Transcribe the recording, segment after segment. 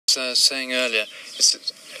saying earlier, it's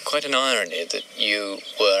quite an irony that you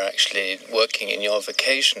were actually working in your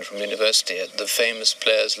vacation from university at the famous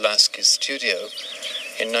Players Lasky studio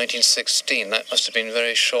in 1916. That must have been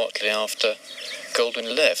very shortly after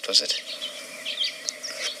Goldwyn left, was it?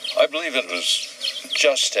 I believe it was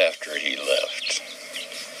just after he left.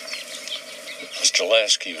 Mr.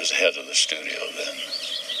 Lasky was head of the studio then.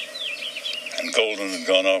 And Goldwyn had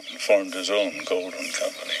gone off and formed his own Goldwyn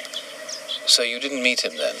Company. So you didn't meet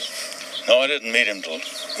him then? No, I didn't meet him till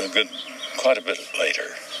quite a bit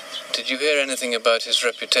later. Did you hear anything about his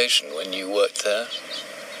reputation when you worked there?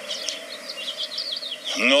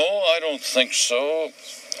 No, I don't think so.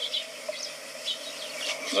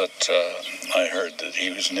 But I heard that he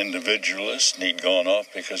was an individualist and he'd gone off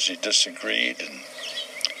because he disagreed. And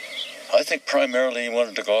I think primarily he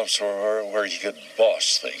wanted to go off somewhere where he could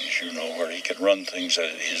boss things, where he could run things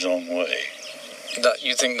his own way.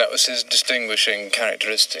 You think that was his distinguishing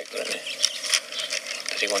characteristic, really?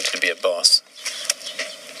 That he wanted to be a boss?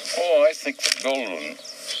 Oh, I think that Goldwyn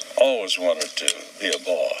always wanted to be a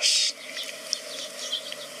boss.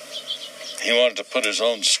 He wanted to put his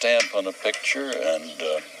own stamp on a picture, and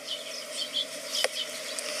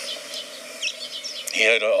he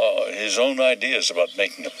had his own ideas about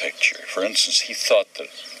making a picture. For instance, he thought that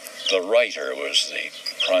the writer was the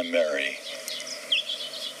primary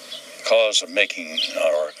cause of making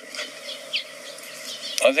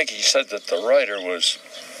I think he said that the writer was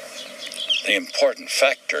the important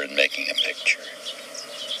factor in making a picture.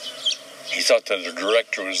 He thought that the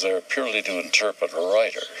director was there purely to interpret a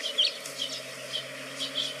writer.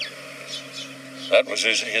 That was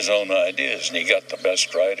his own ideas, and he got the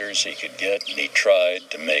best writers he could get, and he tried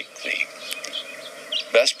to make the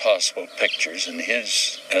best possible pictures in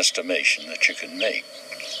his estimation that you could make.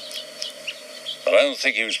 But I don't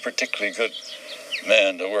think he was a particularly good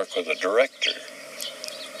man to work with a director,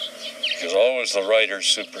 because always the writer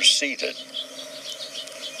superseded.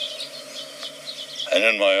 And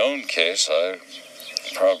in my own case, I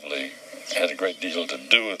probably had a great deal to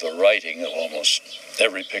do with the writing of almost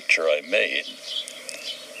every picture I made.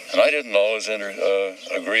 And I didn't always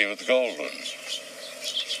agree with Goldwyn.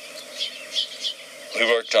 We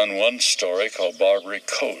worked on one story called Barbary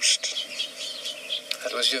Coast.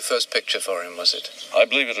 That was your first picture for him, was it? I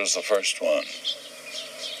believe it was the first one.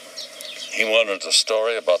 He wanted a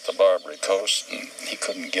story about the Barbary Coast, and he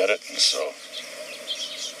couldn't get it, and so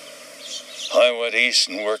I went east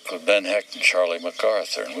and worked with Ben Hecht and Charlie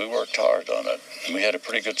MacArthur, and we worked hard on it, and we had a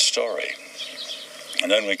pretty good story. And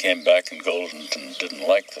then we came back, and Goldwyn didn't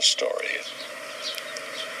like the story.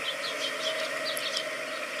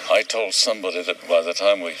 I told somebody that by the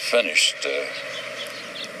time we finished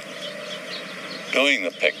doing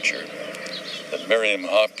the picture, that Miriam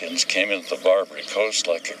Hopkins came into the Barbary Coast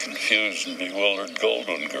like a confused and bewildered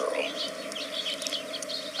Goldwyn girl.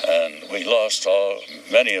 And we lost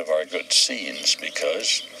many of our good scenes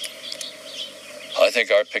because I think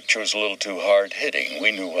our picture was a little too hard-hitting.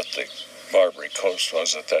 We knew what the Barbary Coast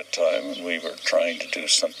was at that time, and we were trying to do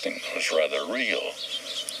something that was rather real.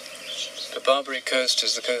 The Barbary Coast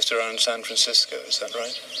is the coast around San Francisco, is that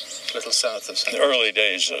right? A little south of San Francisco. The early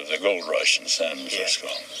days of the gold rush in San Francisco.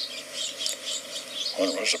 Yeah.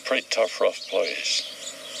 When it was a pretty tough, rough place.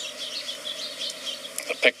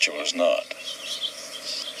 The picture was not.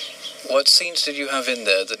 What scenes did you have in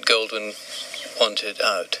there that Goldwyn wanted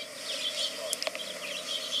out?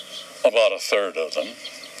 About a third of them.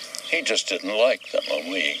 He just didn't like them. When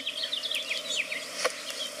we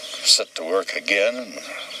set to work again and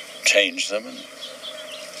changed them, and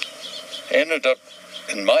ended up,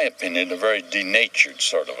 in my opinion, a very denatured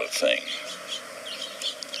sort of a thing.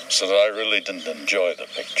 So that I really didn't enjoy the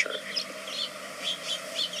picture. A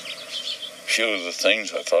few of the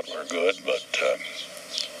things I thought were good, but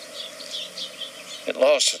it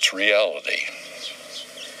lost its reality.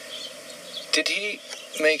 Did he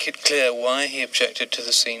make it clear why he objected to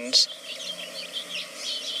the scenes?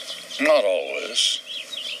 Not always.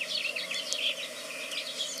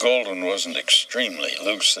 Goldwyn wasn't extremely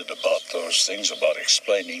lucid about those things, about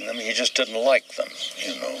explaining them. He just didn't like them,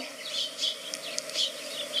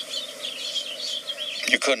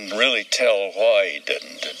 You couldn't really tell why he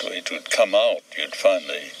didn't. It would come out. You'd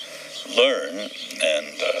finally learn,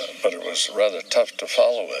 but it was rather tough to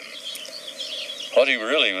follow him. What he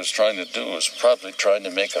really was trying to do was probably trying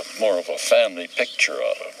to make more of a family picture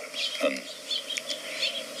out of it.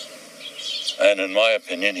 And in my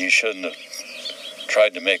opinion, he shouldn't have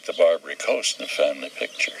tried to make the Barbary Coast a family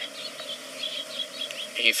picture.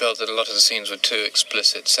 He felt that a lot of the scenes were too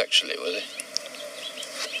explicit sexually, were they?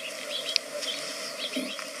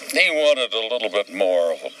 He wanted a little bit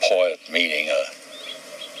more of a poet meeting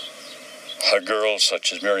a girl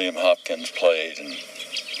such as Miriam Hopkins played,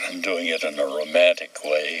 and doing it in a romantic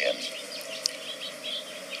way. And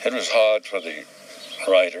it was hard for the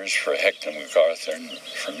writers, for Hector MacArthur, and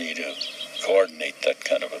for me to coordinate that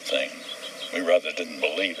kind of a thing. We rather didn't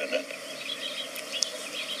believe in it.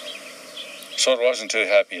 So it wasn't too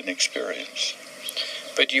happy an experience.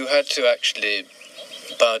 But you had to actually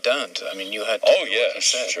bow down to, I mean, you had to... Oh, yes,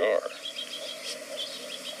 sure.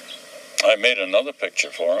 I made another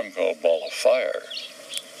picture for him called Ball of Fire,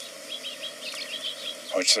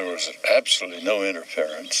 which there was absolutely no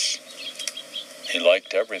interference. He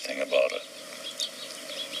liked everything about it.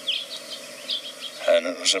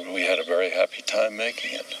 And we had a very happy time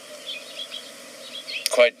making it.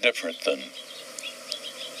 Quite different than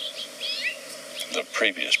the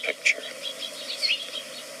previous picture.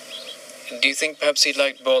 Do you think perhaps he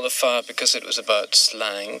liked Ball of Fire because it was about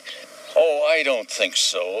slang? Oh, I don't think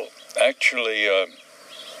so. Actually,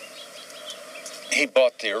 he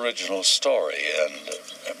bought the original story, and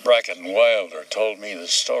Brackett and Wilder told me the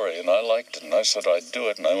story, and I liked it, and I said I'd do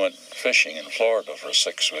it, and I went fishing in Florida for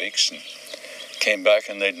 6 weeks, and came back,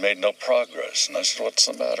 and they'd made no progress. And I said, what's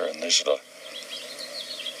the matter? And they said,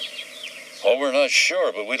 well, we're not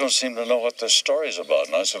sure, but we don't seem to know what this story's about.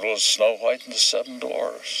 And I said, well, it's Snow White and the Seven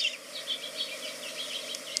Dwarfs.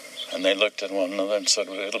 And they looked at one another and said,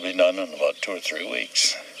 well, it'll be done in about 2 or 3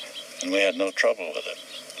 weeks. And we had no trouble with it.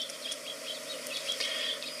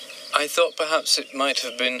 I thought perhaps it might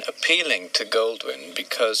have been appealing to Goldwyn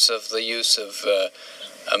because of the use of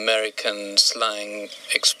American slang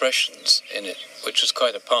expressions in it, which was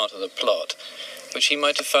quite a part of the plot, which he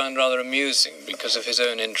might have found rather amusing because of his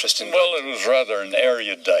own interest in... Well, it was rather an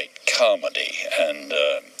erudite comedy, and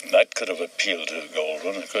that could have appealed to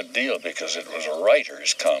Goldwyn a good deal because it was a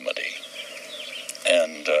writer's comedy.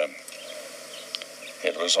 And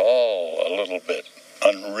it was all a little bit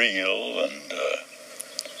unreal and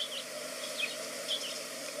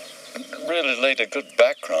really laid a good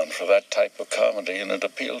background for that type of comedy, and it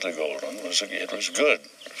appealed to Goldwyn. It was good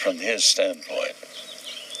from his standpoint.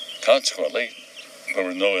 Consequently, there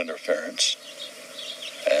was no interference,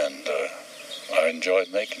 and I enjoyed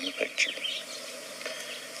making the picture.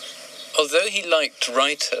 Although he liked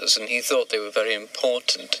writers and he thought they were very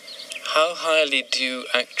important, how highly do you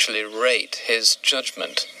actually rate his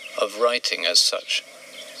judgment of writing as such?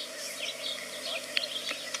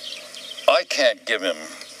 I can't give him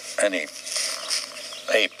any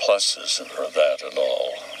A-pluses for that at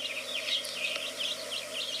all.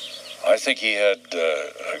 I think he had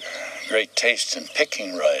a great taste in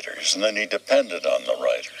picking writers, and then he depended on the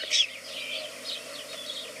writers.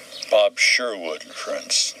 Bob Sherwood, for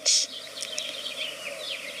instance.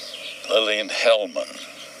 Lillian Hellman.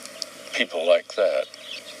 People like that.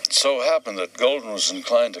 It so happened that Goldwyn was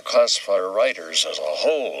inclined to classify writers as a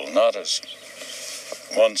whole, not as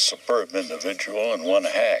one superb individual and one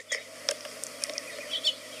hack.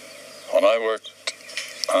 When I worked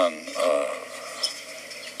on a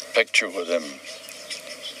picture with him,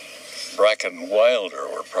 Brackett and Wilder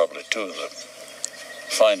were probably two of the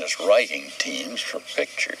finest writing teams for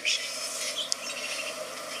pictures.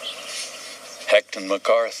 Hector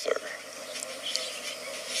MacArthur.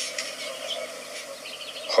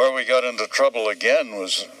 Where we got into trouble again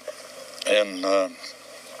was in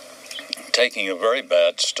taking a very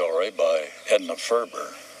bad story by Edna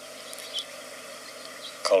Ferber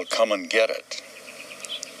called Come and Get It.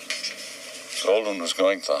 Goldwyn was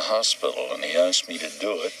going to the hospital, and he asked me to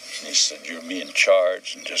do it. And he said, you're me in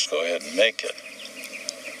charge, and just go ahead and make it.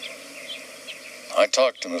 I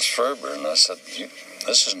talked to Miss Ferber, and I said,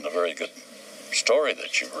 this isn't a very good story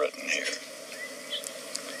that you've written here.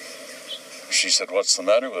 She said, what's the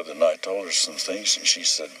matter with it? And I told her some things, and she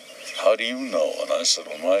said, how do you know? And I said,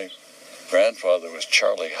 well, my grandfather was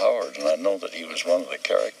Charlie Howard, and I know that he was one of the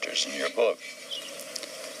characters in your book.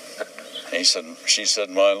 And she said,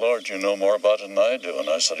 my lord, you know more about it than I do. And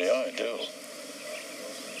I said, yeah, I do.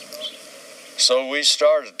 So we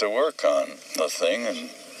started to work on the thing, and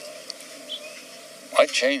I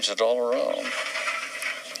changed it all around.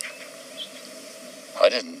 I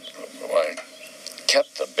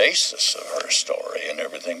kept the basis of her story and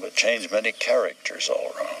everything, but changed many characters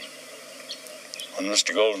all around. When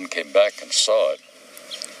Mr. Goldwyn came back and saw it,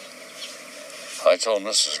 I told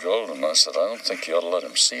Mrs. Goldwyn, I said, I don't think you ought to let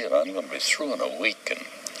him see it. I'm going to be through in a week, and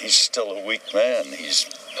he's still a weak man. He's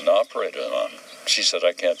been operated on. She said,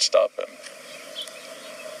 I can't stop him.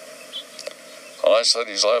 Well, I said,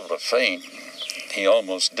 he's liable to faint. He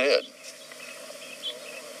almost did.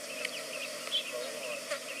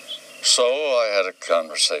 So I had a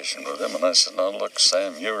conversation with him, and I said, now look,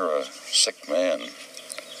 Sam, you're a sick man.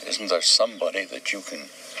 Isn't there somebody that you can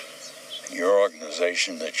your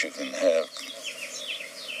organization that you can have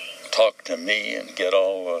talk to me and get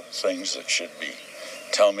all the things that should be,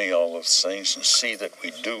 tell me all the things and see that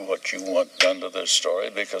we do what you want done to this story,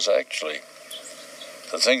 because actually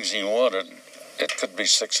the things he wanted, it could be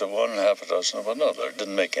 6 of one and half a dozen of another. It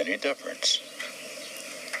didn't make any difference.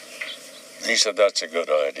 He said, that's a good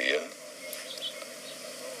idea.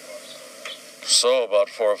 So about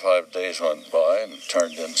 4 or 5 days went by and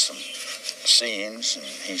turned in some scenes, and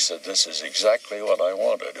he said, this is exactly what I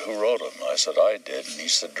wanted. Who wrote them? I said, I did. And he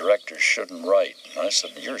said, directors shouldn't write. And I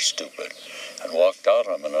said, you're stupid. And walked out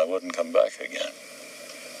on him, and I wouldn't come back again.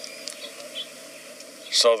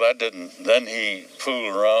 So that didn't, then he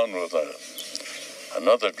fooled around with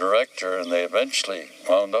another director, and they eventually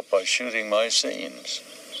wound up by shooting my scenes.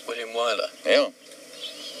 William Wyler. Yeah.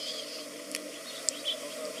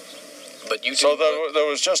 But you didn't. So there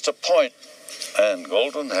was just a point, and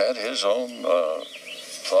Goldwyn had his own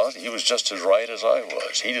thought. He was just as right as I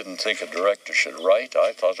was. He didn't think a director should write.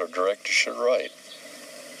 I thought a director should write.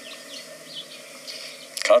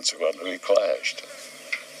 Consequently, we clashed.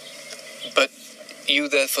 But you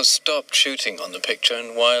therefore stopped shooting on the picture,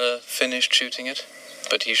 and Wyler finished shooting it?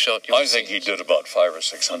 But he shot your I think he did about 500 or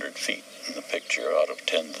 600 feet in the picture out of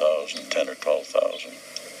 10,000, 10 or 12,000.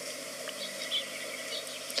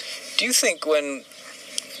 Do you think when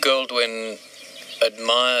Goldwyn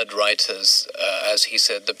admired writers, as he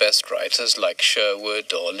said, the best writers, like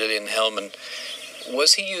Sherwood or Lillian Hellman,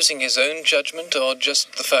 was he using his own judgment, or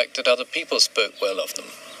just the fact that other people spoke well of them?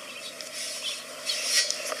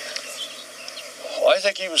 I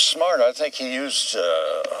think he was smart. I think he used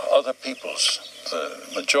other people's. The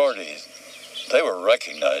majority, they were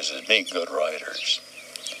recognized as being good writers.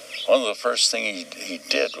 One of the first things he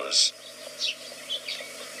did was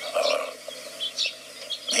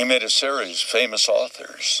he made a series, Famous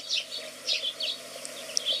Authors.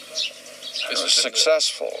 It was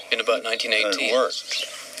successful. In about 1918. And it worked.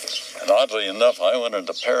 And oddly enough, I went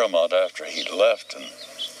into Paramount after he'd left, and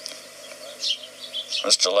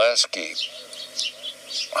Mr. Lasky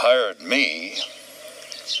hired me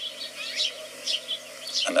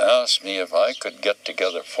and asked me if I could get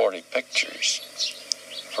together 40 pictures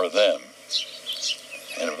for them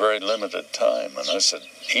in a very limited time. And I said,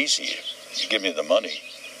 easy, you give me the money.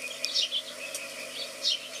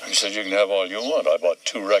 He said, you can have all you want. I bought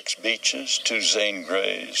 2 Rex Beaches, 2 Zane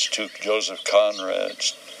Greys, 2 Joseph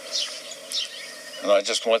Conrads. And I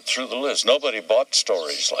just went through the list. Nobody bought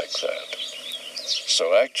stories like that.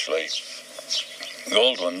 So actually,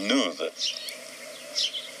 Goldwyn knew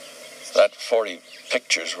that 40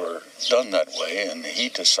 pictures were done that way, and he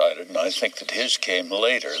decided, and I think that his came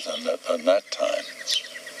later than that time.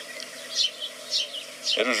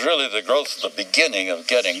 It was really the growth of the beginning of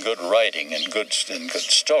getting good writing and good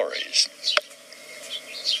stories.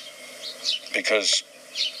 Because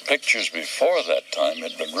pictures before that time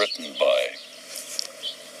had been written by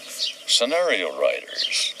scenario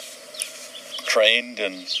writers, trained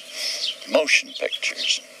in motion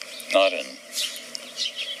pictures, not in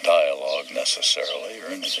dialogue necessarily or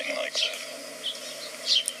anything like that.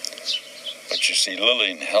 But you see,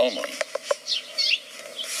 Lillian Hellman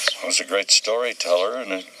was a great storyteller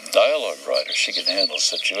and a dialogue writer. She could handle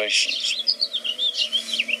situations.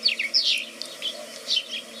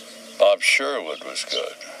 Bob Sherwood was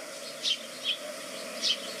good.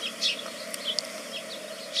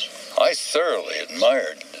 I thoroughly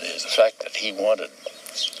admired the fact that he wanted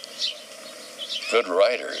good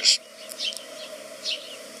writers.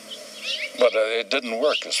 But it didn't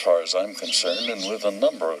work as far as I'm concerned, and with a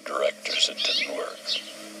number of directors it didn't work.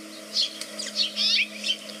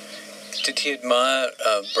 Did he admire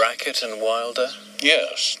Brackett and Wilder?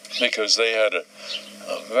 Yes, because they had a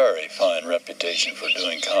very fine reputation for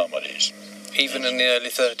doing comedies. Even in the early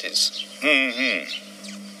 30s? Mm-hmm.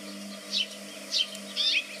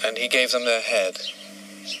 And he gave them their head?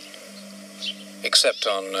 Except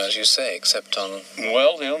on, as you say,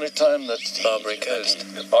 Well, the only time that Barbary Coast.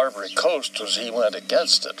 Barbary Coast was he went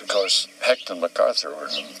against it. Of course, Hecht and MacArthur were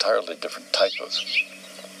an entirely different type of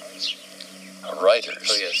writers.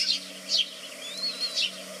 Oh, yes.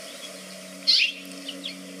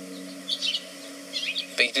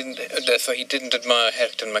 But therefore he didn't admire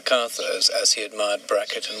Hecht and MacArthur as he admired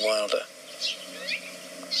Brackett and Wilder.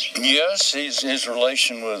 Yes, his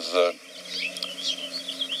relation with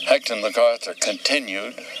Hecht and MacArthur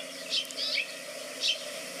continued.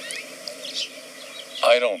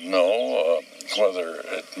 I don't know whether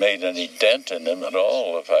it made any dent in him at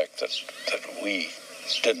all, the fact that we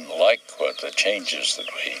didn't like the changes that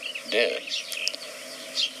we did.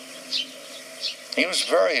 He was a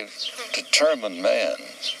very determined man.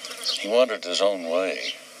 He wanted his own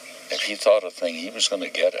way. If he thought a thing, he was going to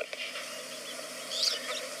get it.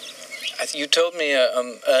 You told me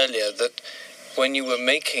earlier that when you were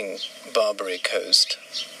making Barbary Coast,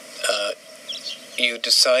 you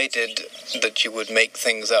decided that you would make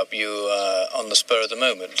things up on the spur of the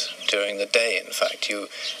moment, during the day, in fact. You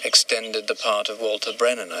extended the part of Walter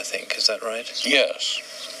Brennan, I think. Is that right? Yes.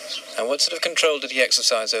 And what sort of control did he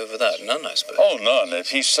exercise over that? None, I suppose. Oh, none. If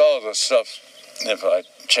he saw the stuff, if I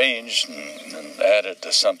changed and added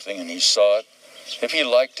to something and he saw it, if he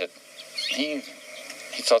liked it, he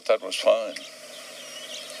thought that was fine.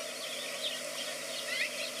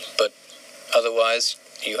 But otherwise,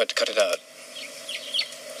 you had to cut it out.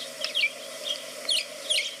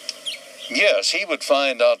 Yes, he would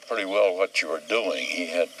find out pretty well what you were doing. He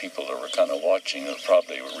had people that were kind of watching who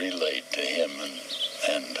probably relayed to him,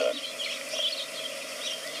 and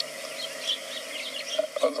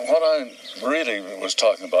what I really was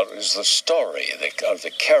talking about is the story of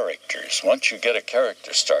the characters. Once you get a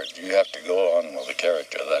character started, you have to go on with the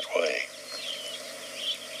character that way.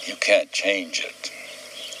 You can't change it.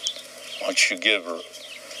 Once you give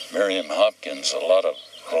Miriam Hopkins a lot of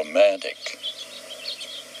romantic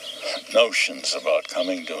notions about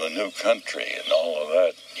coming to a new country and all of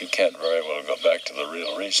that, you can't very well go back to the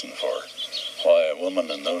real reason for why a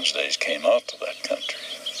woman in those days came out to that country.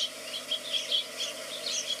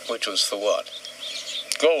 Which was for what?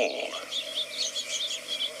 Gold.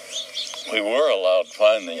 We were allowed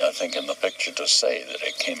finally, I think, in the picture to say that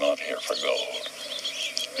it came out here for gold,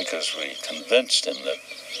 because we convinced him that,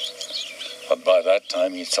 but by that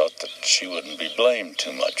time he thought that she wouldn't be blamed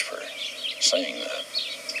too much for saying that.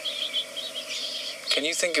 Can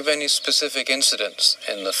you think of any specific incidents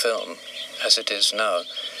in the film, as it is now,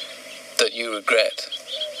 that you regret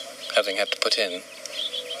having had to put in?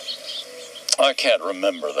 I can't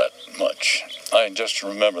remember that much. I just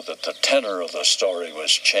remember that the tenor of the story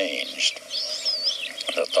was changed,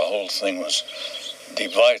 that the whole thing was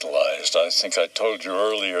devitalized. I think I told you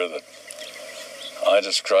earlier that I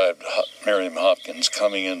described Miriam Hopkins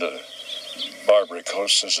coming into Barbary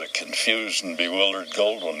Coast as a confused and bewildered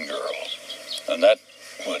Goldwyn girl, and that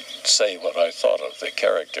would say what I thought of the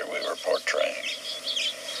character we were portraying.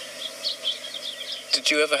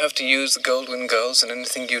 Did you ever have to use the Goldwyn girls in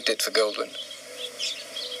anything you did for Goldwyn?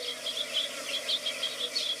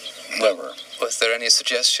 Never. Was there any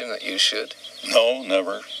suggestion that you should? No,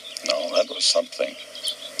 never. No, that was something.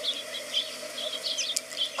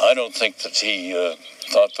 I don't think that he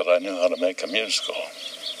thought that I knew how to make a musical.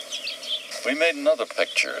 We made another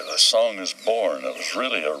picture, The Song Is Born. It was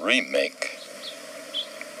really a remake,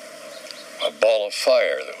 A Ball of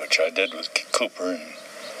Fire, which I did with Cooper and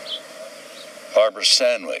Barbara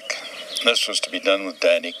Stanwyck. This was to be done with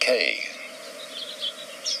Danny Kaye.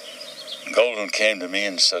 Goldwyn came to me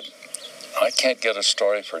and said, I can't get a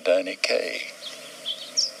story for Danny Kaye.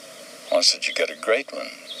 I said, you got a great one.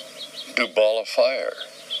 Do Ball of Fire.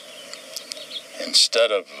 Instead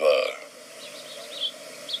of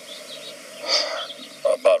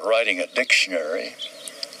about writing a dictionary,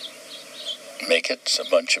 make it a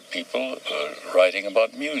bunch of people writing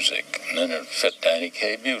about music, and then it fit Danny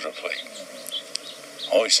Kaye beautifully.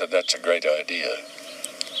 Oh, he said, that's a great idea.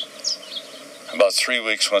 About 3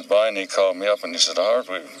 weeks went by, and he called me up, and he said, Howard,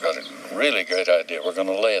 we've got a really great idea. We're going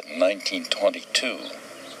to lay it in 1922.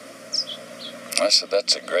 I said,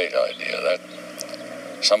 that's a great idea. That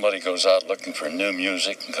somebody goes out looking for new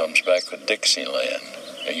music and comes back with Dixieland.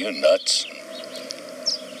 Are you nuts?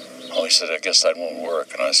 Oh, he said, I guess that won't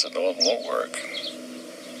work. And I said, no, it won't work.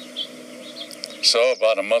 So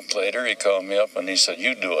about a month later, he called me up and he said,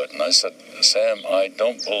 you do it. And I said, Sam, I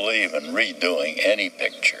don't believe in redoing any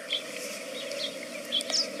picture.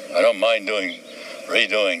 I don't mind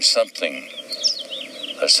redoing something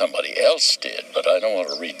that somebody else did, but I don't want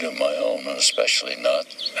to redo my own, and especially not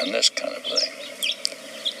in this kind of thing.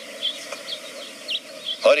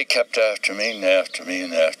 But he kept after me and after me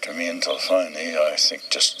and after me until finally, I think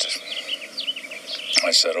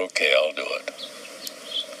I said, okay, I'll do it.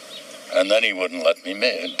 And then he wouldn't let me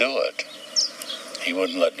do it. He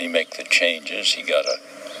wouldn't let me make the changes. He got a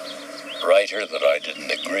writer that I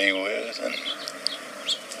didn't agree with, and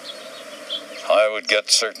I would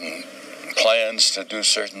get certain plans to do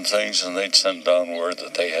certain things, and they'd send down word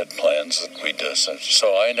that they had plans that we did.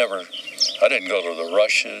 So I didn't go to the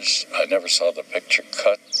rushes. I never saw the picture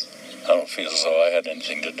cut. I don't feel as though I had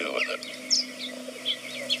anything to do with it.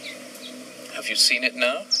 Have you seen it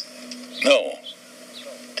now? No.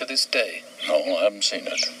 To this day? No, I haven't seen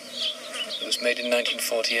it. It was made in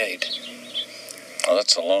 1948. Well,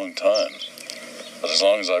 that's a long time. But as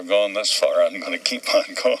long as I've gone this far, I'm going to keep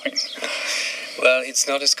on going. Well, it's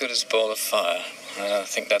not as good as Ball of Fire. I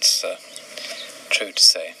think that's true to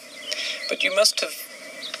say. But you must have,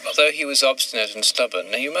 although he was obstinate and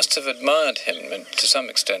stubborn, you must have admired him to some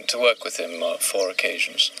extent to work with him on 4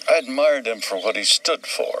 occasions. I admired him for what he stood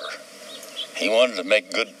for. He wanted to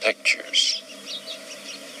make good pictures.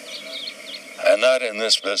 And that in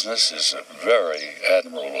this business is a very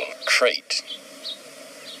admirable trait.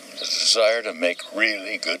 The desire to make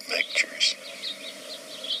really good pictures.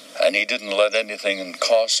 And he didn't let anything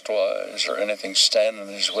cost-wise or anything stand in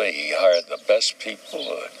his way. He hired the best people,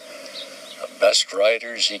 the best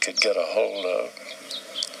writers he could get a hold of.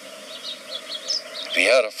 If he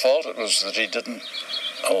had a fault, it was that he didn't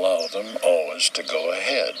allow them always to go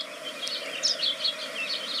ahead.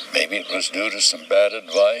 Maybe it was due to some bad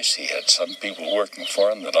advice. He had some people working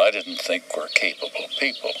for him that I didn't think were capable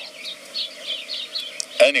people.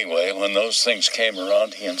 Anyway, when those things came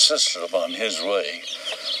around, he insisted upon his way.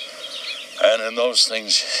 And in those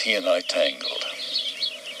things, he and I tangled.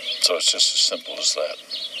 So it's just as simple as that.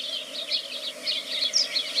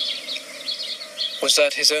 Was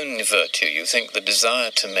that his only virtue, you think, the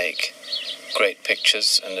desire to make great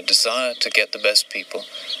pictures and the desire to get the best people?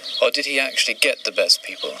 Or did he actually get the best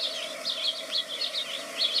people?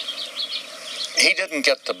 He didn't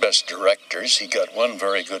get the best directors. He got one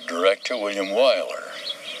very good director, William Wyler.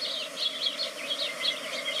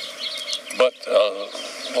 But a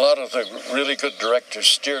lot of the really good directors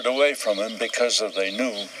steered away from him because they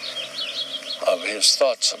knew of his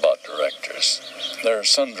thoughts about directors. There are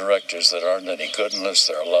some directors that aren't any good unless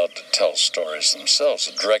they're allowed to tell stories themselves.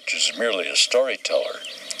 The director is merely a storyteller.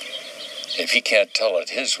 If he can't tell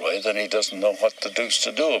it his way, then he doesn't know what the deuce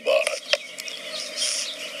to do about it.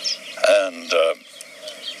 And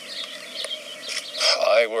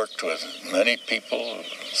I worked with many people,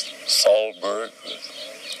 Thalberg,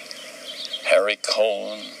 Harry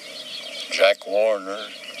Cohen, Jack Warner.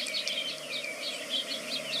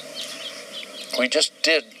 We just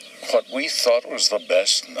did what we thought was the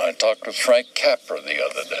best, and I talked with Frank Capra the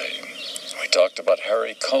other day. We talked about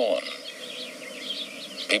Harry Cohen.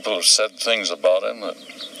 People have said things about him that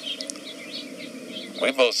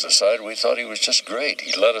we both decided we thought he was just great.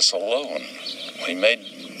 He let us alone. We made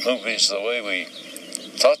movies the way we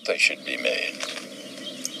thought they should be made.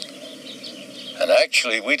 And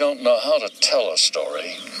actually, we don't know how to tell a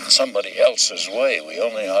story somebody else's way. We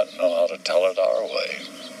only know how to tell it our way.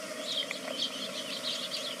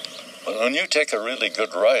 But when you take a really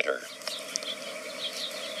good writer,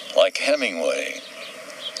 like Hemingway,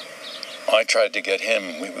 I tried to get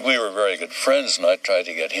him, we were very good friends, and I tried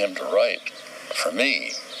to get him to write for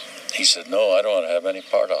me. He said, no, I don't want to have any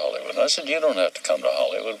part of Hollywood. And I said, you don't have to come to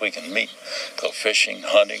Hollywood. We can meet, go fishing,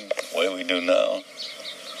 hunting, the way we do now.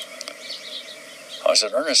 I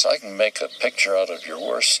said, Ernest, I can make a picture out of your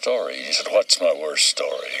worst story. He said, what's my worst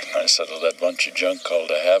story? I said, well, that bunch of junk called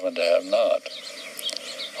To Have and To Have Not.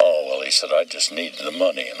 Oh, well, he said, I just need the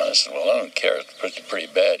money. And I said, well, I don't care. It's pretty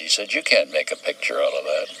bad. He said, you can't make a picture out of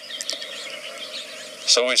that.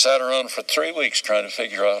 So we sat around for 3 weeks trying to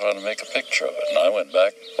figure out how to make a picture of it. And I went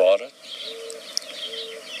back, bought it,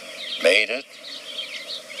 made it.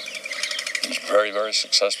 It was a very, very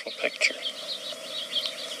successful picture.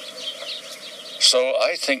 So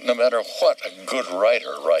I think no matter what a good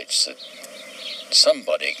writer writes, that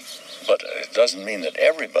somebody, but it doesn't mean that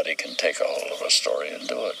everybody can take a hold of a story and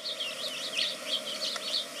do it.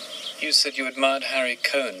 You said you admired Harry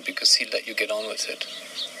Cohen because he let you get on with it.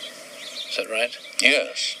 Is that right?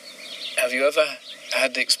 Yes. Have you ever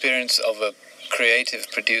had the experience of a creative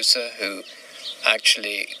producer who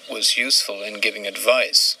actually was useful in giving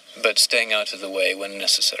advice, but staying out of the way when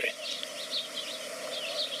necessary?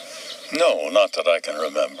 No, not that I can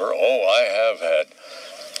remember. Oh, I have had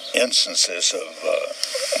instances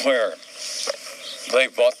of where they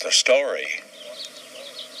bought the story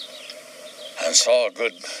and saw a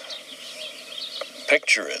good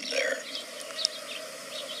picture in there.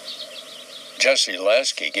 Jesse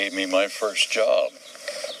Lasky gave me my first job.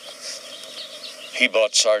 He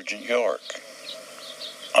bought Sergeant York.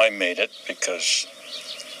 I made it because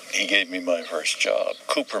he gave me my first job.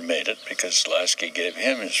 Cooper made it because Lasky gave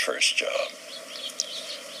him his first job.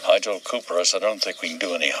 I told Cooper, I said, I don't think we can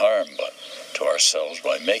do any harm to ourselves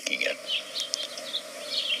by making it.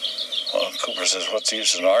 Well, Cooper says, what's the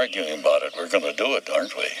use in arguing about it? We're going to do it,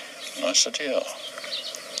 aren't we? And I said, yeah.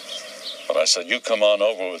 But I said, you come on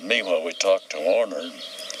over with me while we talk to Warner.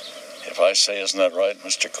 If I say, isn't that right,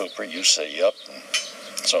 Mr. Cooper, you say, yep. And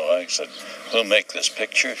so I said, we'll make this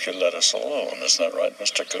picture if you let us alone. Isn't that right,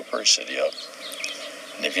 Mr. Cooper? He said, yep.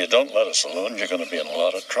 And if you don't let us alone, you're going to be in a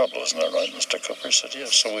lot of trouble. Isn't that right, Mr. Cooper? He said,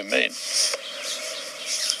 yes. So we made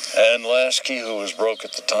And Lasky, who was broke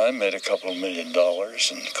at the time, made a couple of $1 million,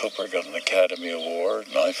 and Cooper got an Academy Award,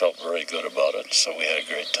 and I felt very good about it, so we had a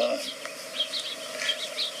great time.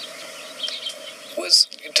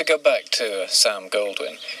 To go back to Sam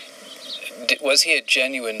Goldwyn, was he a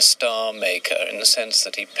genuine star maker in the sense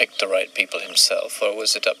that he picked the right people himself, or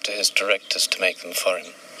was it up to his directors to make them for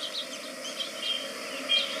him?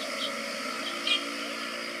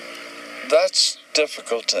 That's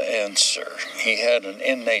difficult to answer. He had an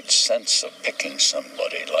innate sense of picking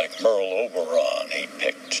somebody, like Merle Oberon he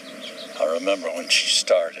picked. I remember when she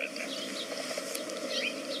started.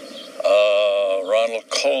 Ronald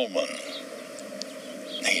Colman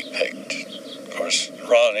he picked. Of course,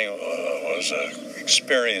 Ronnie was an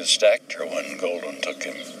experienced actor when Goldwyn took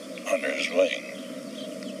him under his wing.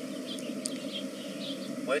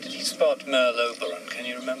 Where did he spot Merle Oberon? Can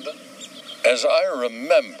you remember? As I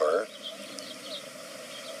remember,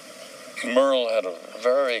 Merle had a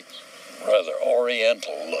very rather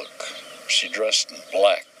oriental look. She dressed in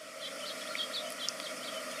black.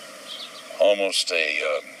 Almost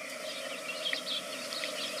a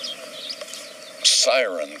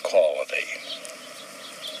siren quality.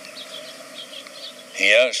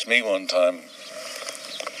 He asked me one time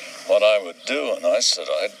what I would do, and I said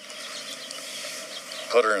I'd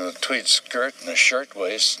put her in a tweed skirt and a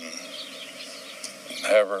shirtwaist and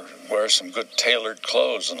have her wear some good tailored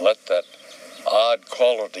clothes and let that odd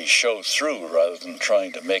quality show through rather than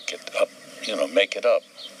trying to make it up.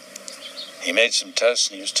 He made some tests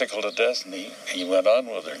and he was tickled to death, and he went on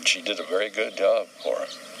with her, and she did a very good job for him.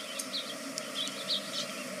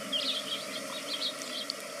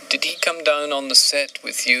 Did he come down on the set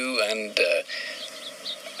with you and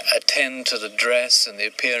attend to the dress and the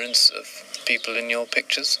appearance of people in your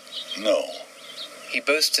pictures? No. He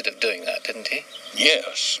boasted of doing that, didn't he?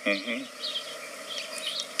 Yes. Mm-hmm.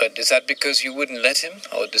 But is that because you wouldn't let him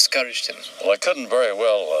or discouraged him? Well, I couldn't very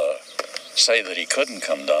well say that he couldn't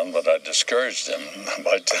come down, but I discouraged him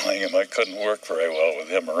by telling him I couldn't work very well with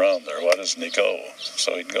him around there. Why doesn't he go?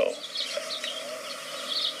 So he'd go.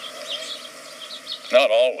 Not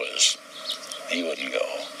always. He wouldn't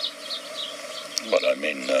go. But I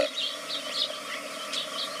mean,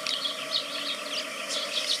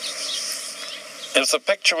 if the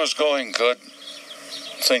picture was going good,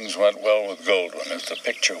 things went well with Goldwyn. If the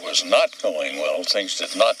picture was not going well, things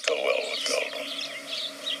did not go well with Goldwyn.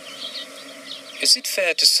 Is it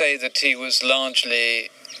fair to say that he was largely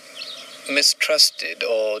mistrusted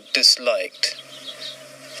or disliked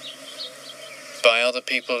by other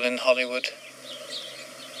people in Hollywood?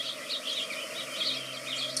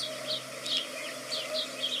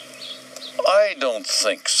 I don't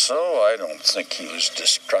think so. I don't think he was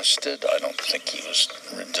distrusted. I don't think he was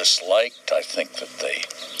disliked. I think that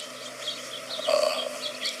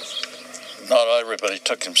not everybody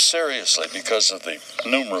took him seriously because of the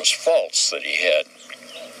numerous faults that he had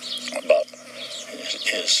about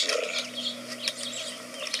his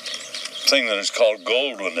thing that is called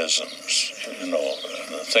Goldwynisms,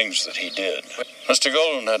 the things that he did. Mr.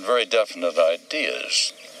 Goldwyn had very definite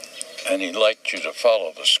ideas, and he liked you to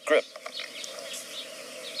follow the script.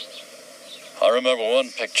 I remember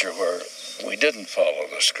one picture where we didn't follow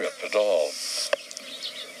the script at all.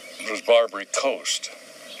 It was Barbary Coast.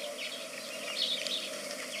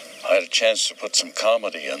 I had a chance to put some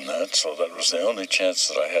comedy in that, so that was the only chance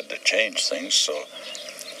that I had to change things. So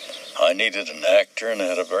I needed an actor, and I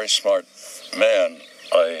had a very smart man,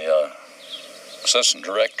 assistant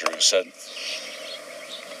director, who said,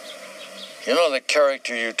 "You know the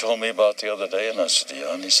character you told me about the other day?" And I said,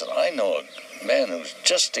 "Yeah." And he said, "I know a man who's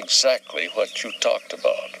just exactly what you talked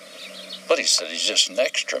about." But he said, "He's just an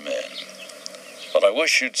extra man. But I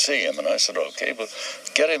wish you'd see him." And I said, "Okay, but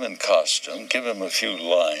get him in costume, give him a few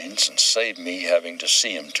lines, and save me having to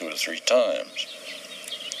see him 2 or 3 times."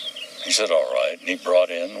 He said, "All right." And he brought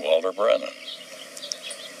in Walter Brennan.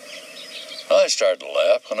 I started to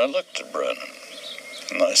laugh when I looked at Brennan.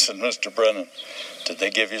 And I said, "Mr. Brennan, did they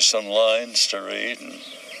give you some lines to read?" And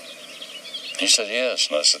he said, "Yes."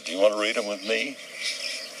 And I said, "Do you want to read them with me?"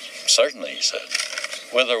 "Certainly," he said.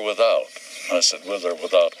 "With or without?" And I said, "With or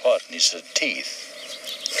without what?" And he said, "Teeth."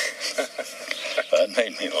 That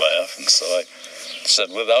made me laugh, and so I said,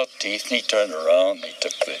 "Without teeth." And he turned around, and he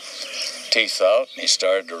took the teeth out, and he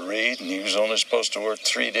started to read, and he was only supposed to work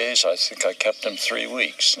 3 days. I think I kept him 3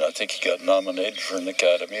 weeks, and I think he got nominated for an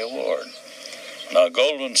Academy Award. Now,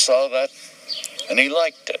 Goldwyn saw that, and he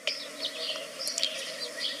liked it.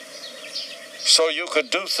 So you could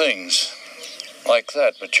do things like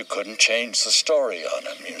that, but you couldn't change the story on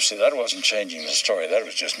him. You see, that wasn't changing the story. That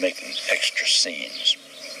was just making extra scenes.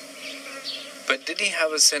 But did he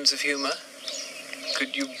have a sense of humor?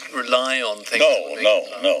 Could you rely on things?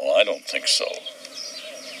 No, I don't think so.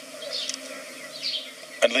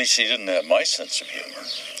 At least he didn't have my sense of humor.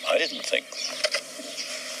 I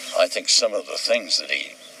think some of the things that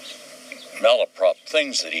malaprop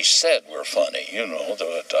things that he said were funny,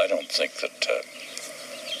 but I don't think that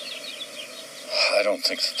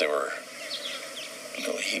they were,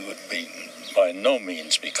 he would by no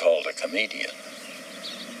means be called a comedian.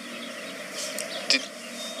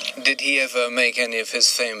 Did he ever make any of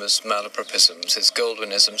his famous malapropisms, his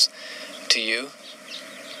Goldwyn-isms, to you?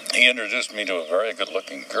 He introduced me to a very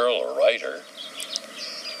good-looking girl, a writer,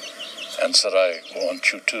 and said, I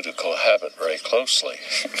want you two to cohabit very closely.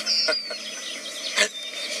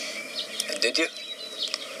 Did you?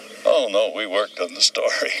 Oh, no, we worked on the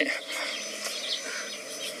story.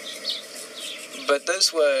 But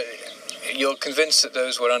you're convinced that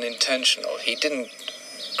those were unintentional. He didn't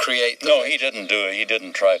create them. No, he didn't do it. He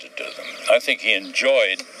didn't try to do them. I think he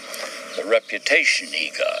enjoyed the reputation he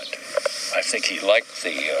got. I think he liked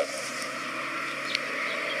the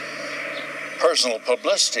personal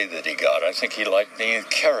publicity that he got. I think he liked being a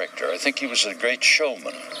character. I think he was a great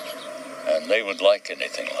showman, and they would like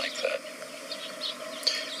anything like that.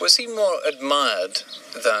 Was he more admired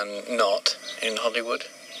than not in Hollywood?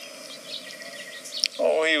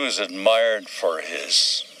 Oh, he was admired for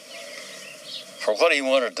what he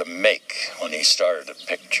wanted to make when he started a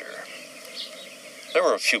picture. There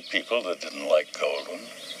were a few people that didn't like Goldwyn,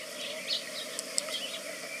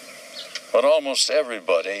 but almost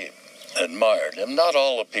everybody admired him. Not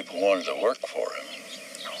all the people wanted to work for him,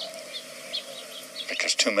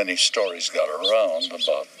 because too many stories got around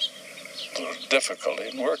about the difficulty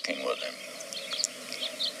in working with him.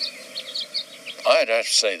 I'd have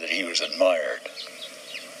to say that he was admired.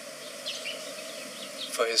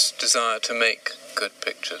 For his desire to make good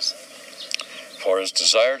pictures. For his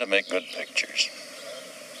desire to make good pictures.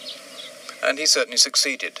 And he certainly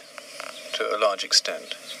succeeded, to a large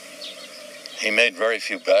extent. He made very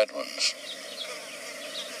few bad ones.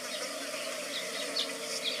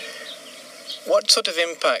 What sort of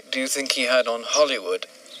impact do you think he had on Hollywood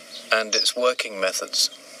and its working methods?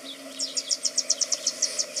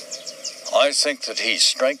 I think that he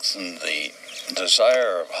strengthened the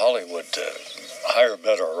desire of Hollywood to hire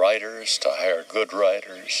better writers, to hire good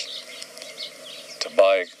writers, to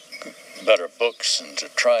buy better books, and to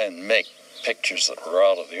try and make pictures that were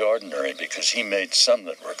out of the ordinary, because he made some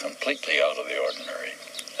that were completely out of the ordinary,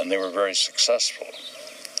 and they were very successful.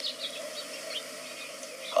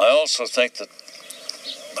 I also think that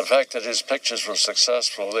the fact that his pictures were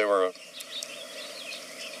successful, they were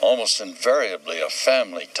almost invariably a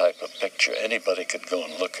family type of picture. Anybody could go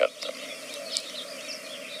and look at them.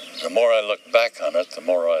 The more I look back on it, the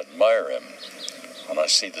more I admire him when I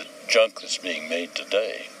see the junk that's being made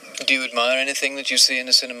today. Do you admire anything that you see in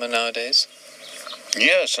the cinema nowadays?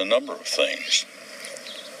 Yes, a number of things.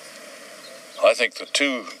 I think the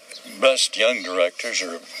two best young directors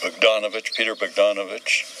are Peter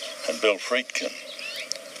Bogdanovich and Bill Friedkin.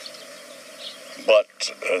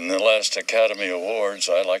 But in the last Academy Awards,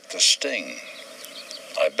 I liked The Sting.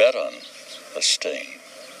 I bet on The Sting.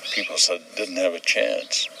 People said didn't have a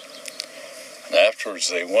chance. And afterwards,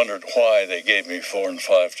 they wondered why they gave me 4 and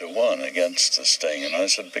 5 to 1 against The Sting. And I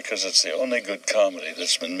said, because it's the only good comedy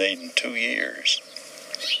that's been made in 2 years.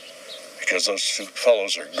 Because those two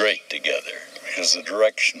fellows are great together. Because the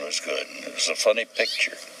direction was good. And it was a funny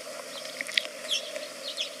picture.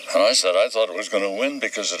 And I said I thought it was going to win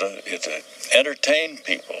because it entertained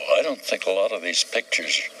people. I don't think a lot of these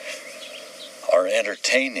pictures are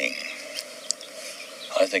entertaining.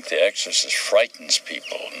 I think The Exorcist frightens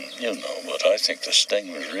people, but I think The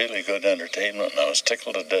Sting was really good entertainment, and I was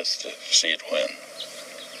tickled to death to see it win.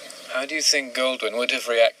 How do you think Goldwyn would have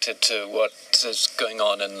reacted to what is going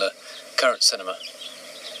on in the current cinema?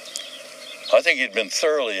 I think he'd been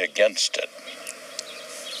thoroughly against it.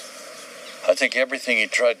 I think everything he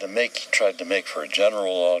tried to make for a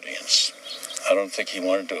general audience. I don't think he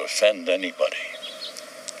wanted to offend anybody.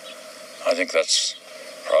 I think that's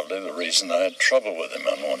probably the reason I had trouble with him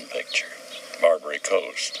on one picture, Barbary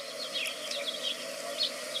Coast.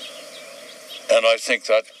 And I think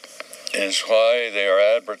that is why they are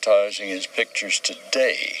advertising his pictures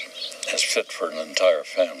today as fit for an entire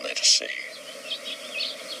family to see.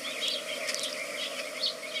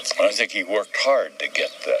 I think he worked hard to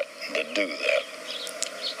get that, to do that.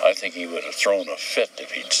 I think he would have thrown a fit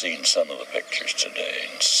if he'd seen some of the pictures today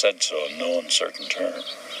and said so in no uncertain term.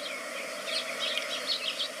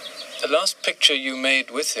 The last picture you made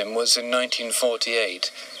with him was in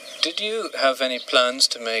 1948. Did you have any plans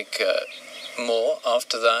to make more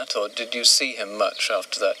after that, or did you see him much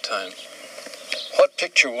after that time? What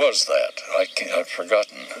picture was that? I've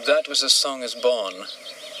forgotten. That was A Song Is Born,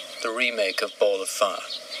 the remake of Ball of Fire.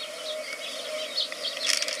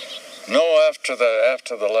 No, after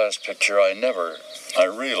the last picture, I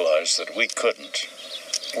realized that we couldn't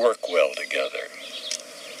work well together.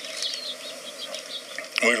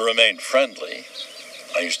 We remained friendly.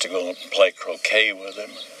 I used to go and play croquet with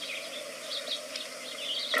him,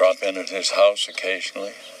 drop in at his house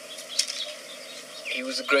occasionally. He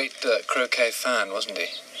was a great croquet fan, wasn't he?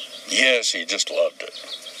 Yes, he just loved it.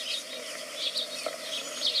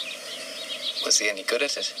 Was he any good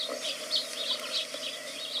at it?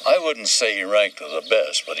 I wouldn't say he ranked with the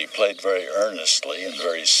best, but he played very earnestly and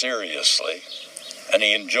very seriously, and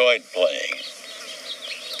he enjoyed playing.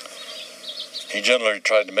 He generally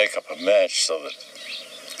tried to make up a match so that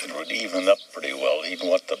it would even up pretty well. He'd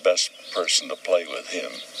want the best person to play with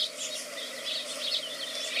him.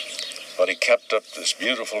 But he kept up this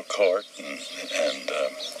beautiful court and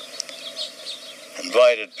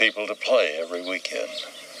invited people to play every weekend.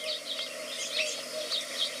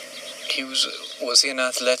 Was he an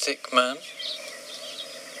athletic man?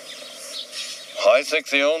 I think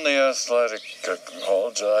the only athletic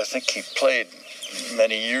I think he played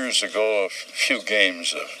many years ago a few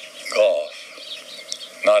games of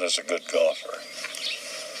golf, not as a good golfer.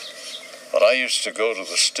 But I used to go to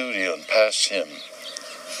the studio and pass him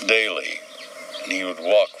daily, and he would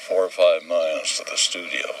walk 4 or 5 miles to the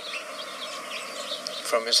studio.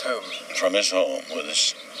 From his home? From his home, with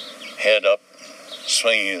his head up,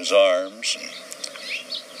 swinging his arms, and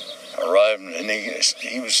arrived, and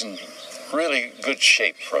he was in really good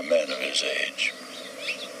shape for a man of his age.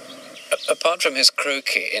 Apart from his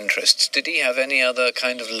croquet interests, did he have any other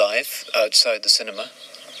kind of life outside the cinema?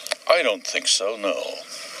 I don't think so, no.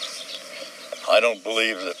 I don't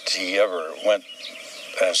believe that he ever went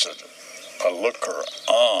as a looker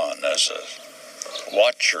on, as a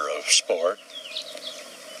watcher of sport.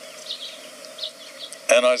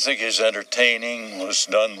 And I think his entertaining was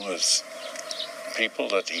done with people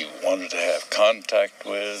that he wanted to have contact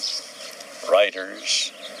with,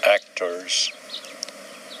 writers, actors,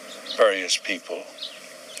 various people.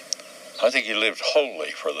 I think he lived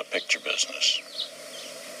wholly for the picture business.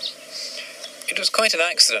 It was quite an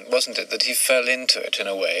accident, wasn't it, that he fell into it in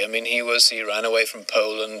a way? I mean, he ran away from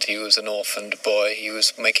Poland, he was an orphaned boy, he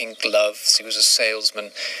was making gloves, he was a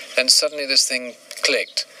salesman, and suddenly this thing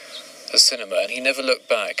clicked, the cinema, and he never looked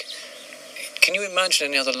back. Can you imagine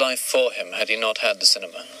any other life for him had he not had the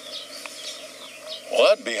cinema? Well,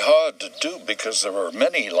 that'd be hard to do because there were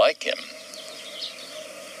many like him.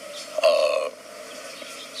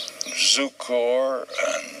 Zukor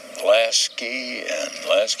and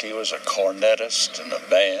Lasky was a cornetist in a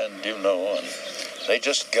band, and they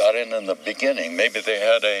just got in the beginning. Maybe they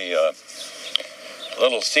had a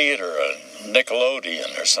little theater, a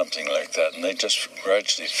Nickelodeon or something like that, and they just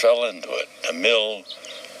gradually fell into it. Emil,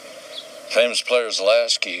 famous players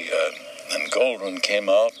Lasky and Goldwyn came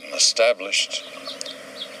out and established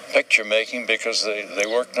picture making because they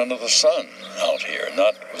worked under the sun out here,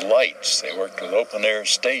 not with lights. They worked with open air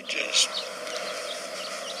stages.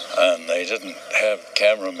 And they didn't have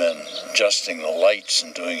cameramen adjusting the lights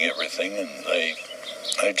and doing everything, and they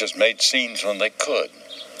just made scenes when they could.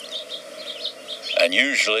 And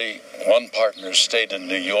usually one partner stayed in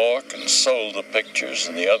New York and sold the pictures,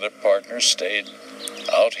 and the other partner stayed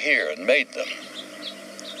out here and made them.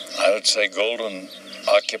 I would say Goldwyn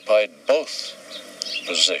occupied both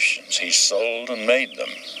positions. He sold and made them.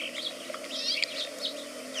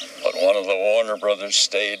 But one of the Warner brothers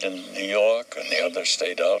stayed in New York and the other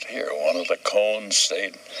stayed out here. One of the Coens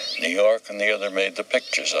stayed in New York and the other made the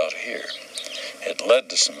pictures out here. It led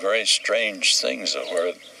to some very strange things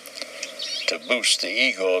where, to boost the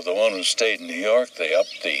ego of the one who stayed in New York, they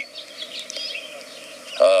upped the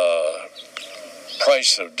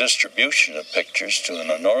price of distribution of pictures to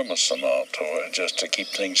an enormous amount just to keep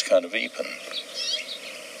things kind of even.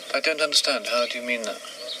 I don't understand. How do you mean that?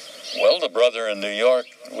 Well, the brother in New York,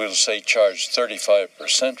 we'll say, charged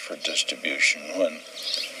 35% for distribution when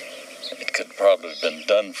it could probably have been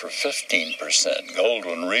done for 15%.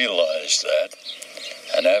 Goldwyn realized that,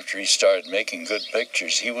 and after he started making good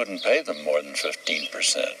pictures, he wouldn't pay them more than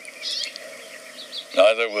 15%.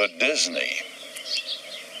 Neither would Disney.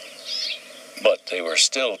 But they were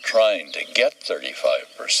still trying to get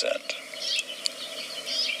 35%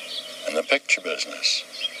 in the picture business.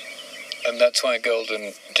 And that's why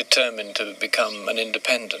Goldwyn determined to become an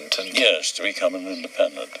independent. Yes, to become an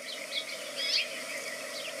independent.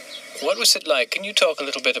 What was it like? Can you talk a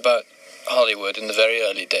little bit about Hollywood in the very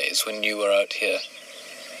early days when you were out here?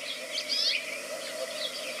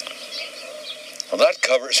 Well, that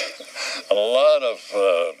covers a lot of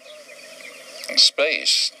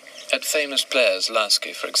space. At Famous Players,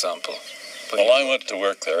 Lasky, for example. Well, I went to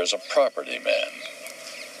work there as a property man.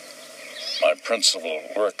 My principal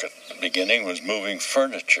work at the beginning was moving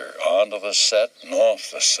furniture onto the set and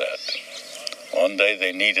off the set. One day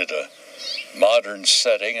they needed a modern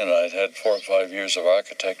setting, and I'd had 4 or 5 years of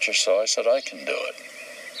architecture, so I said I can do it.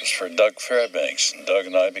 It was for Doug Fairbanks, and Doug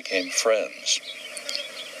and I became friends.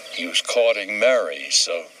 He was courting Mary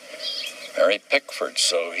Pickford,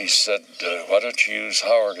 so he said, why don't you use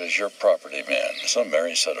Howard as your property man? So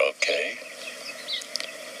Mary said, okay.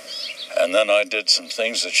 And then I did some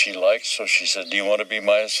things that she liked, so she said, do you want to be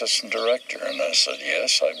my assistant director? And I said,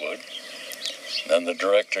 yes, I would. Then the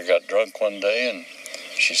director got drunk one day, and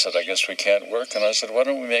she said, I guess we can't work. And I said, why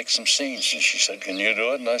don't we make some scenes? And she said, can you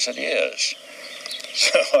do it? And I said, yes.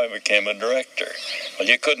 So I became a director. Well,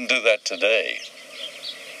 you couldn't do that today.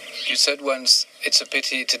 You said once, it's a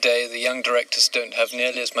pity today the young directors don't have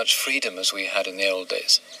nearly as much freedom as we had in the old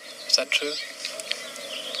days. Is that true?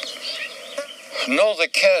 No, they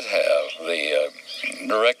can't have. The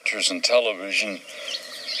directors in television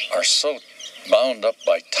are so bound up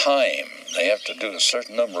by time. They have to do a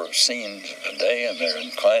certain number of scenes a day, and they're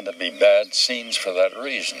inclined to be bad scenes for that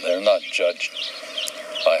reason. They're not judged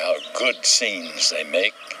by how good scenes they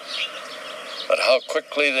make, but how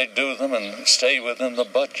quickly they do them and stay within the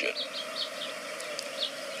budget.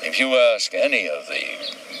 If you ask any of the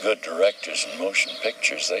good directors in motion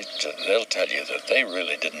pictures, they'll tell you that they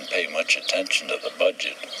really didn't pay much attention to the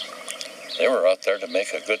budget. They were out there to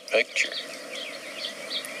make a good picture.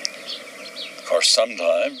 Of course,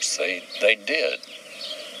 sometimes they did.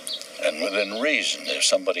 And within reason, if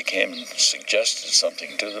somebody came and suggested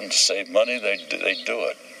something to them to save money, they'd do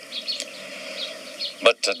it.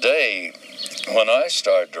 But today, when I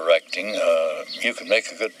started directing, you could make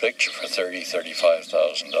a good picture for $30,000,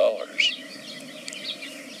 $35,000.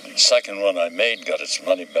 The second one I made got its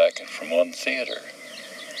money back from one theater.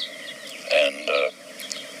 And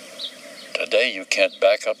today you can't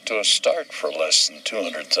back up to a start for less than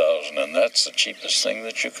 $200,000, and that's the cheapest thing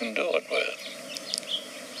that you can do it with.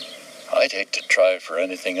 I'd hate to try for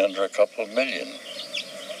anything under a couple of million.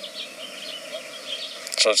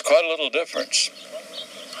 So it's quite a little difference.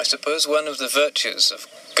 I suppose one of the virtues of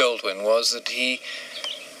Goldwyn was that he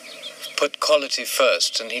put quality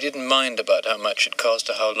first, and he didn't mind about how much it cost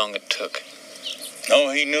or how long it took. No,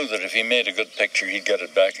 he knew that if he made a good picture, he'd get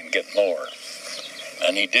it back and get more.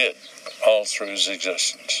 And he did, all through his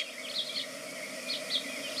existence.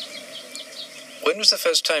 When was the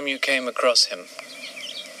first time you came across him?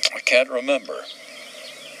 I can't remember.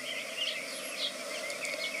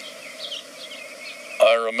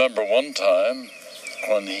 I remember one time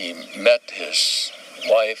when he met his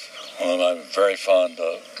wife, whom I'm very fond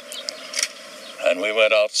of, and we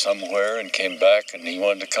went out somewhere and came back, and he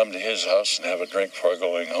wanted to come to his house and have a drink before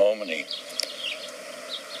going home, and he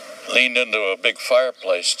leaned into a big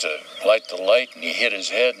fireplace to light the light, and he hit his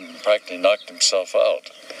head and practically knocked himself out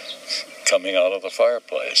coming out of the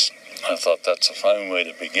fireplace. I thought that's a fine way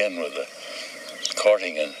to begin with the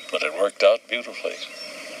courting, but it worked out beautifully.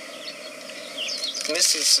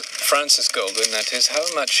 Mrs. Frances Goldwyn, that is, how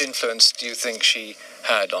much influence do you think she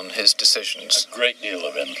had on his decisions? A great deal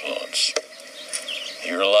of influence.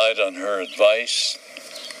 He relied on her advice,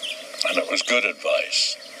 and it was good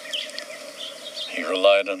advice. He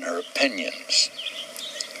relied on her opinions.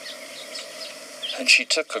 And she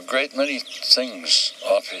took a great many things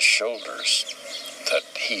off his shoulders that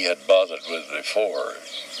he had bothered with before.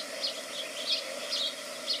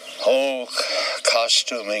 Oh,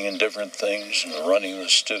 costuming and different things and running the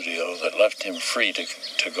studio that left him free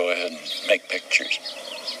to go ahead and make pictures.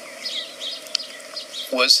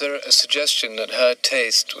 Was there a suggestion that her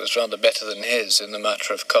taste was rather better than his in the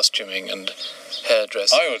matter of costuming and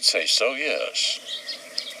hairdressing? I would say so, yes.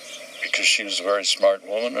 Because she was a very smart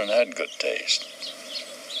woman and had good taste.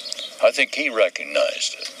 I think he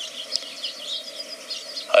recognized it.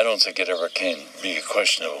 I don't think it ever came to be a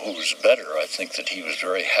question of who was better. I think that he was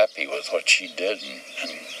very happy with what she did, and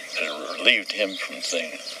it relieved him from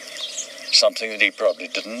something that he probably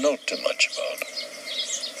didn't know too much about.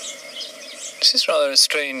 This is rather a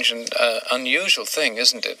strange and unusual thing,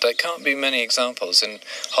 isn't it? There can't be many examples in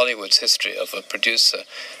Hollywood's history of a producer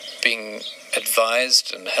being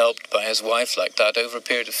advised and helped by his wife like that over a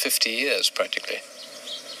period of 50 years, practically.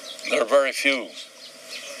 There are very few.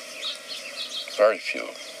 Very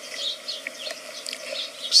few.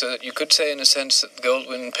 So that you could say, in a sense, that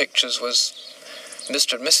Goldwyn Pictures was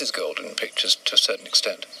Mr. and Mrs. Goldwyn Pictures to a certain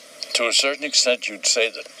extent. To a certain extent, you'd say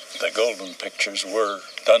that the Goldwyn Pictures were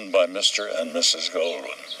done by Mr. and Mrs.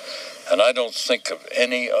 Goldwyn. And I don't think of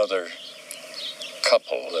any other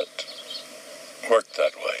couple that worked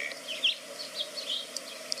that way.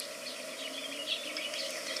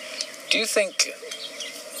 Do you think,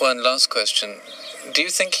 one last question, do you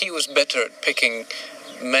think he was better at picking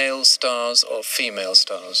male stars or female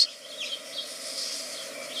stars?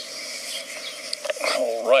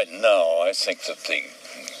 Well, right now, I think that the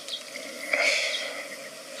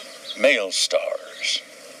male stars,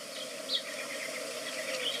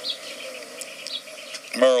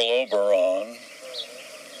 Merle Oberon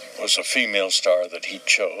was a female star that he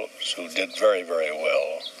chose, who did very, very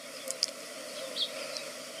well.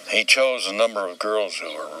 He chose a number of girls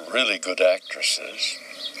who were really good actresses,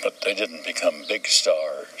 but they didn't become big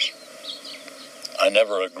stars. I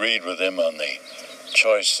never agreed with him on the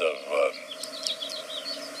choice of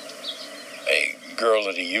a girl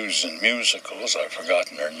that he used in musicals. I've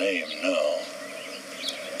forgotten her name now.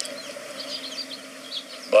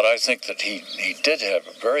 But I think that he did have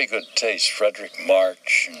a very good taste. Frederick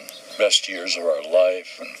March and Best Years of Our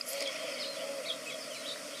Life, and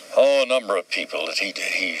a number of people that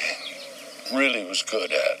he really was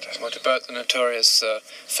good at. What about the notorious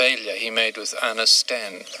failure he made with Anna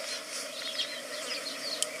Sten?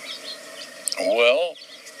 Well,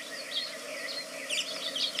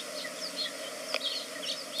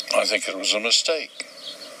 I think it was a mistake.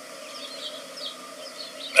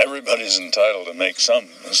 Everybody's entitled to make some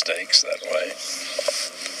mistakes that way.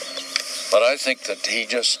 But I think that he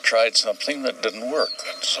just tried something that didn't work,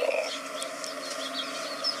 that's all.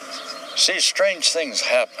 See, strange things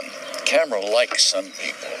happen. The camera likes some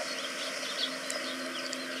people.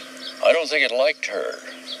 I don't think it liked her.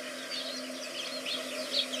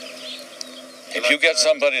 If you get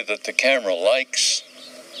somebody that the camera likes,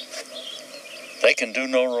 they can do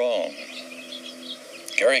no wrong.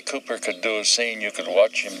 Gary Cooper could do a scene, you could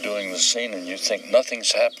watch him doing the scene, and you think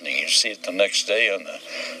nothing's happening. You see it the next day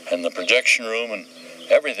in the projection room, and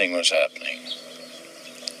everything was happening.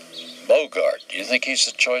 Bogart, do you think he's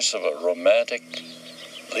the choice of a romantic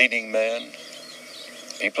leading man?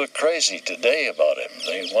 People are crazy today about him.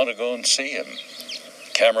 They want to go and see him.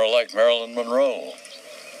 Camera like Marilyn Monroe.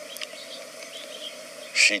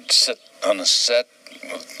 She'd sit on a set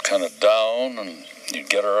kind of down, and you'd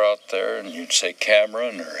get her out there, and you'd say camera,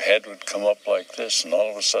 and her head would come up like this, and all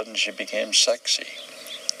of a sudden she became sexy.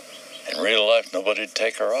 In real life, nobody'd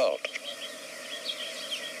take her out.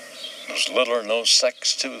 There was little or no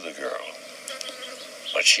sex to the girl.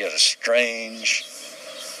 But she had a strange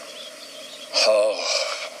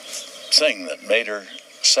thing that made her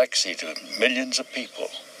sexy to millions of people.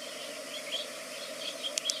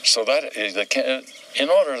 So that is in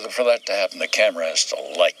order for that to happen, the camera has to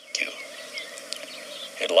like you.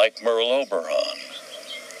 It liked Merle Oberon.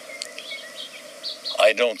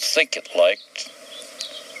 I don't think it liked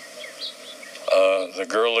the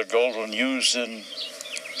girl that Goldwyn used in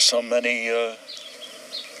so many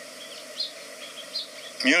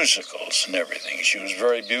musicals and everything. She was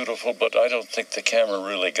very beautiful, but I don't think the camera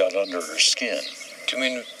really got under her skin. Do you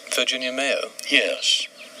mean Virginia Mayo? Yes.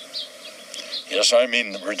 Yes, I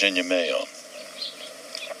mean Virginia Mayo.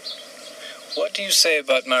 What do you say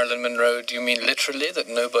about Marilyn Monroe? Do you mean literally that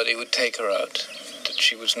nobody would take her out? That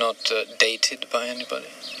she was not dated by anybody?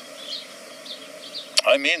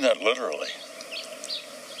 I mean that literally.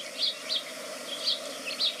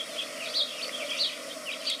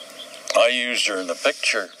 I used her in the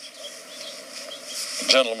picture,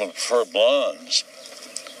 Gentlemen Prefer Blondes,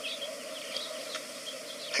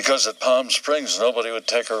 because at Palm Springs, nobody would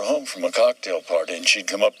take her home from a cocktail party, and she'd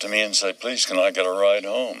come up to me and say, "Please, can I get a ride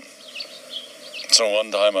home?" So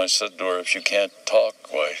one time I said to her, "If you can't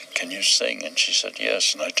talk, why, can you sing?" And she said,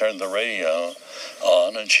 "Yes." And I turned the radio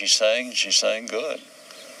on, and she sang good.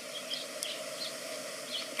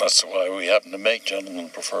 That's why we happened to make Gentlemen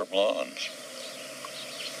Prefer Blondes.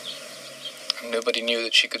 Nobody knew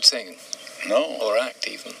that she could sing? No. Or act,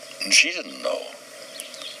 even? And she didn't know.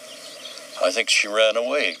 I think she ran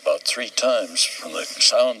away about 3 times from the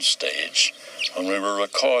sound stage when we were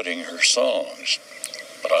recording her songs.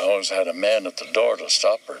 But I always had a man at the door to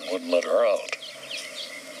stop her and wouldn't let her out.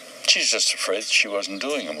 She's just afraid she wasn't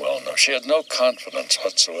doing them well enough. She had no confidence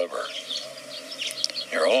whatsoever.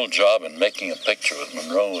 Your whole job in making a picture with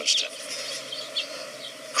Monroe is to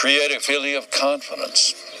create a feeling of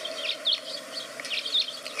confidence.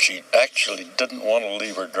 She actually didn't want to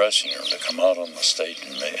leave her dressing room to come out on the stage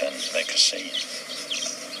and make a scene.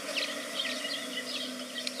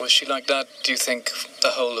 Was she like that, do you think, the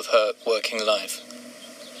whole of her working life?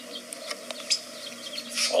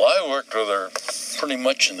 Well, I worked with her pretty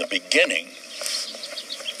much in the beginning.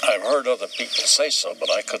 I've heard other people say so, but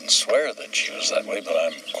I couldn't swear that she was that way, but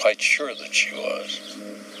I'm quite sure that she was.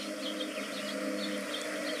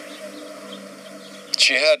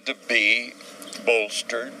 She had to be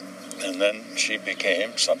bolstered, and then she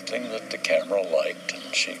became something that the camera liked,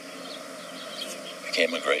 and she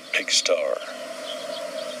became a great big star.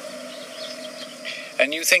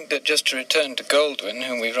 And you think that, just to return to Goldwyn,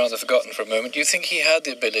 whom we've rather forgotten for a moment, you think he had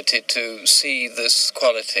the ability to see this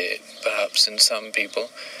quality, perhaps, in some people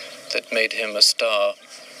that made him a star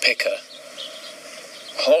picker?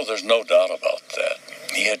 Oh, there's no doubt about that.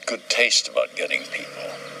 He had good taste about getting people.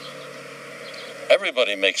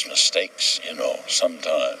 Everybody makes mistakes,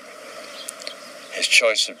 sometime. His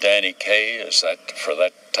choice of Danny Kaye for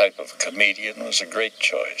that type of comedian was a great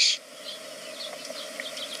choice.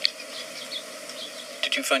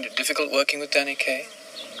 Did you find it difficult working with Danny Kaye?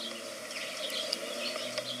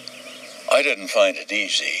 I didn't find it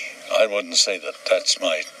easy. I wouldn't say that that's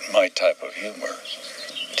my type of humor.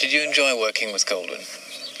 Did you enjoy working with Goldwyn?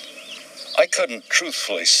 I couldn't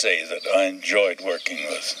truthfully say that I enjoyed working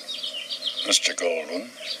with Mr. Goldwyn.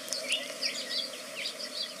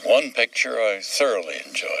 One picture, I thoroughly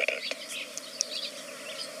enjoyed it.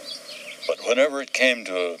 But whenever it came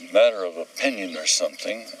to a matter of opinion or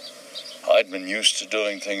something, I'd been used to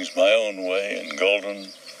doing things my own way, and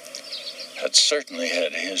Goldwyn had certainly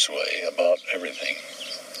had his way about everything.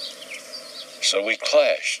 So we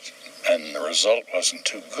clashed, and the result wasn't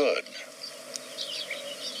too good.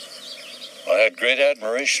 I had great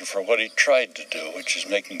admiration for what he tried to do, which is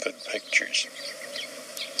making good pictures.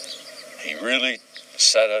 He really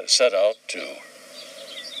set out to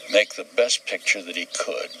make the best picture that he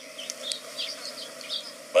could.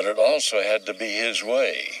 But it also had to be his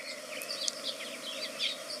way.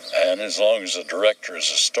 And as long as the director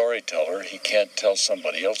is a storyteller, he can't tell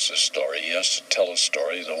somebody else's story. He has to tell a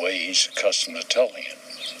story the way he's accustomed to telling it.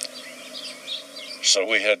 So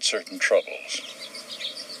we had certain troubles.